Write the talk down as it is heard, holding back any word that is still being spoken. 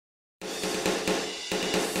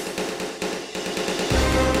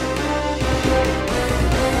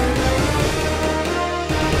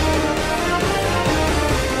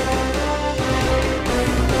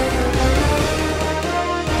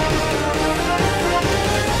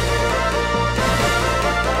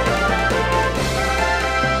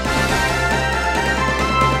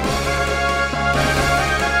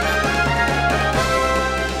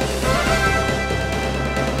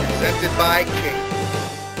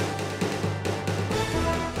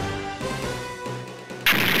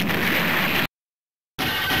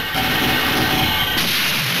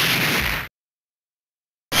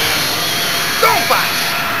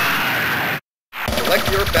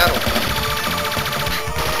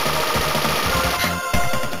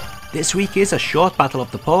This week is a short battle of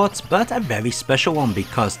the ports, but a very special one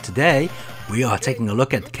because today we are taking a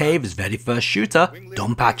look at Cave's very first shooter,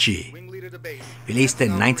 DonPachi. Released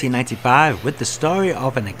in 1995 with the story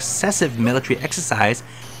of an excessive military exercise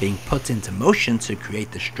being put into motion to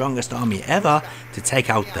create the strongest army ever to take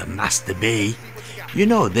out the Master B. You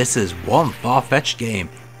know this is one far-fetched game,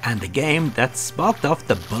 and a game that sparked off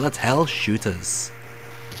the bullet hell shooters.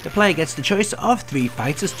 The player gets the choice of 3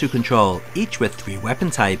 fighters to control, each with 3 weapon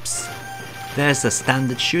types. There's a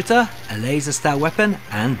standard shooter, a laser style weapon,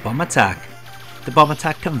 and bomb attack. The bomb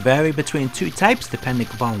attack can vary between 2 types depending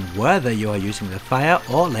upon whether you are using the fire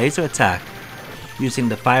or laser attack. Using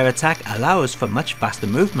the fire attack allows for much faster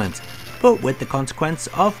movement, but with the consequence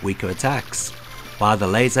of weaker attacks, while the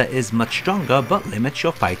laser is much stronger but limits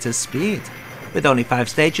your fighter's speed. With only 5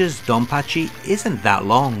 stages, DonPachi isn't that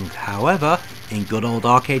long. However, in good old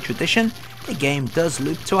arcade tradition, the game does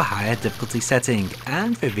loop to a higher difficulty setting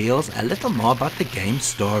and reveals a little more about the game's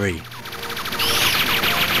story.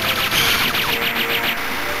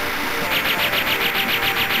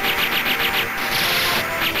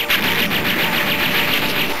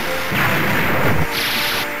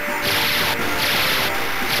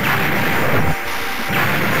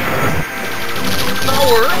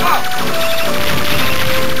 Power up!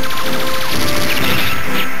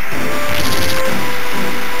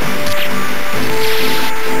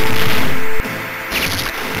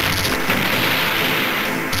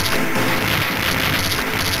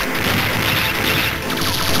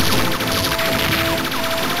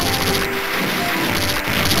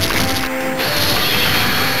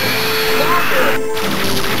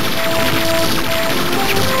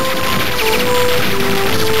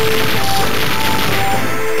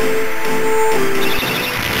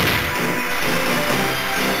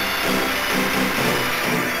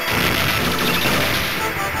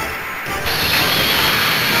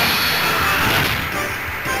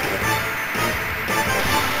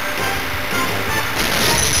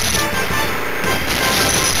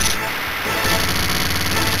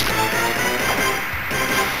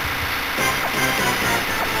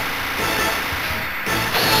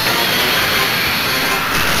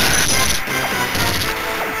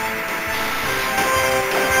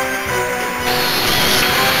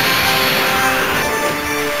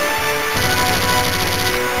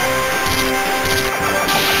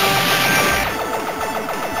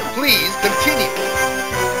 Please continue.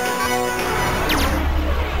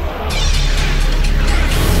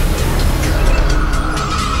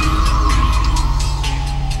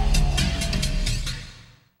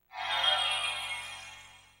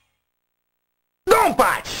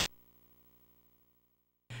 DonPachi!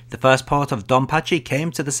 The first part of DonPachi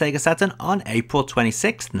came to the Sega Saturn on April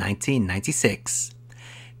 26, 1996.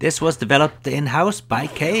 This was developed in-house by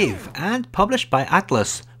Cave and published by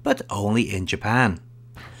Atlus, but only in Japan.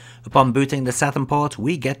 Upon booting the Saturn port,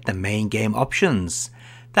 we get the main game options.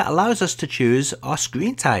 That allows us to choose our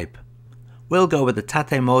screen type. We'll go with the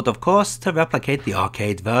Tate mode of course to replicate the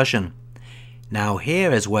arcade version. Now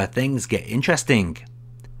here is where things get interesting.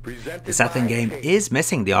 The Saturn game is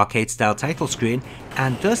missing the arcade style title screen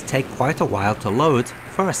and does take quite a while to load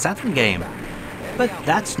for a Saturn game. But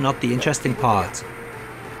that's not the interesting part.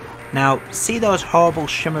 Now see those horrible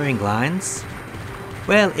shimmering lines?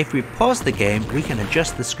 Well, if we pause the game, we can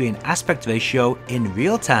adjust the screen aspect ratio in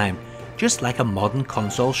real time, just like a modern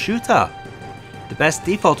console shooter. The best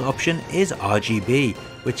default option is RGB,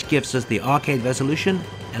 which gives us the arcade resolution,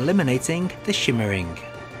 eliminating the shimmering.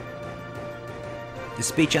 The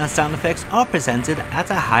speech and sound effects are presented at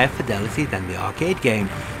a higher fidelity than the arcade game,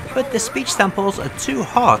 but the speech samples are too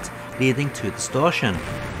hot, leading to distortion.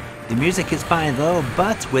 The music is fine though,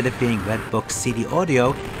 but with it being Redbook CD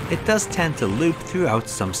audio, it does tend to loop throughout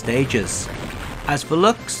some stages. As for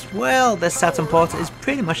looks, well, the Saturn port is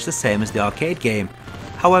pretty much the same as the arcade game.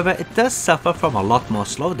 However, it does suffer from a lot more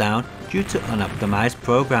slowdown due to unoptimized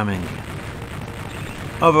programming.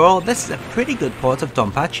 Overall, this is a pretty good port of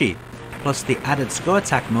DonPachi, plus the added score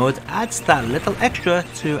attack mode adds that little extra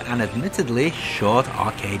to an admittedly short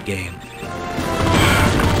arcade game.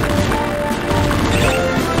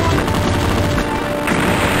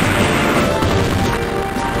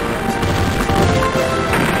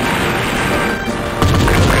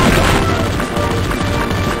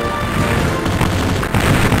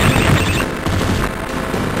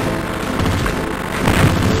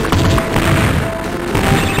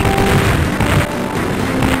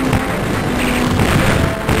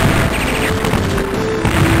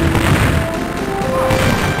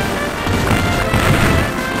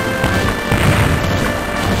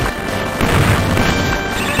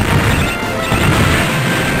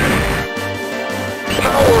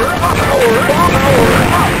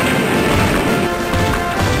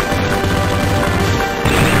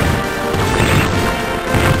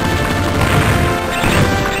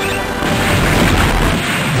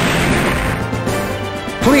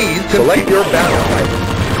 Please select your battle type.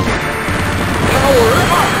 Power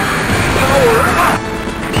up! Power up!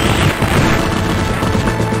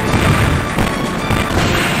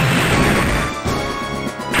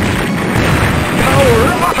 Power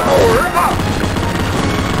up! Power up!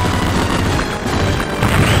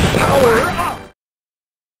 Power up!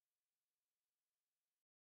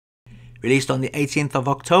 Released on the 18th of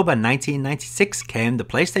October 1996 came the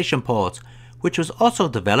PlayStation port, which was also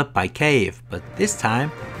developed by Cave, but this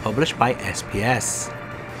time published by SPS.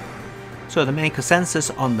 So the main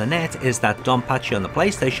consensus on the net is that DonPachi on the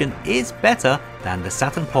PlayStation is better than the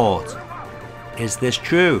Saturn port. Is this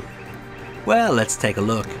true? Well, let's take a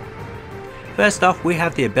look. First off, we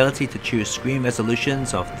have the ability to choose screen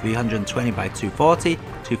resolutions of 320 by 240,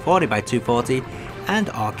 240 by 240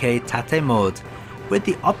 and arcade tate mode, with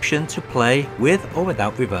the option to play with or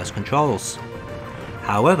without reverse controls.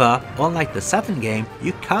 However, unlike the Saturn game,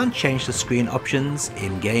 you can't change the screen options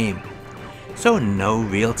in-game, so no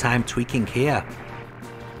real-time tweaking here.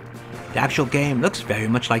 The actual game looks very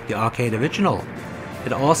much like the arcade original.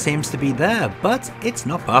 It all seems to be there, but it's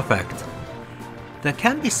not perfect. There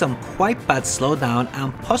can be some quite bad slowdown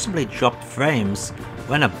and possibly dropped frames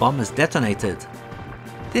when a bomb is detonated.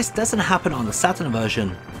 This doesn't happen on the Saturn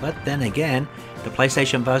version, but then again, the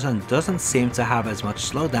PlayStation version doesn't seem to have as much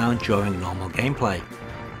slowdown during normal gameplay.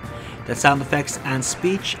 The sound effects and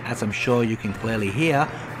speech, as I'm sure you can clearly hear,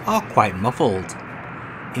 are quite muffled.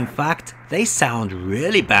 In fact, they sound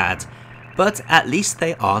really bad, but at least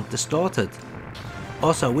they aren't distorted.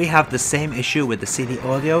 Also, we have the same issue with the CD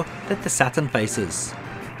audio that the Saturn faces.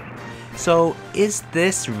 So, is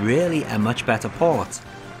this really a much better port?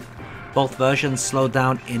 Both versions slow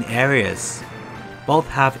down in areas. Both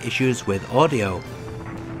have issues with audio.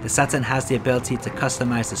 The Saturn has the ability to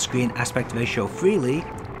customize the screen aspect ratio freely,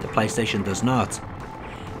 the PlayStation does not.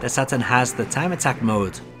 The Saturn has the time attack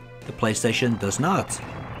mode, the PlayStation does not.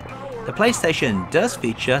 The PlayStation does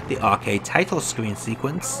feature the arcade title screen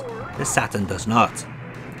sequence, the Saturn does not.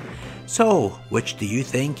 So, which do you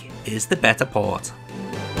think is the better port?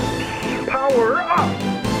 Power up!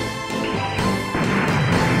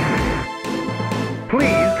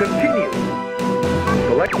 Please continue.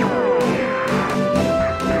 Select power up!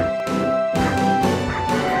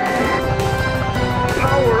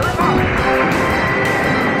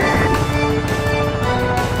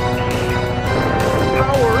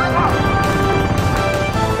 Power up!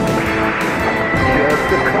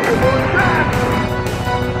 Just a couple more shots!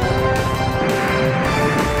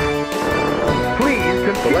 Please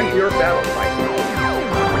select your battle type.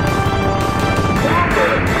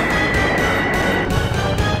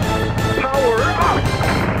 Power up!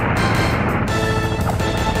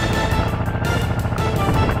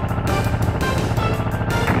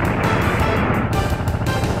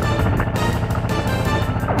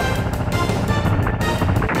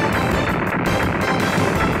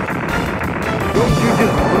 Don't you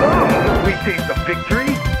just love the sweet taste of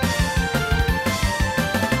victory?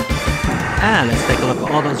 And let's take a look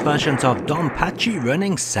at all those versions of DonPachi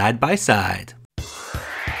running side by side.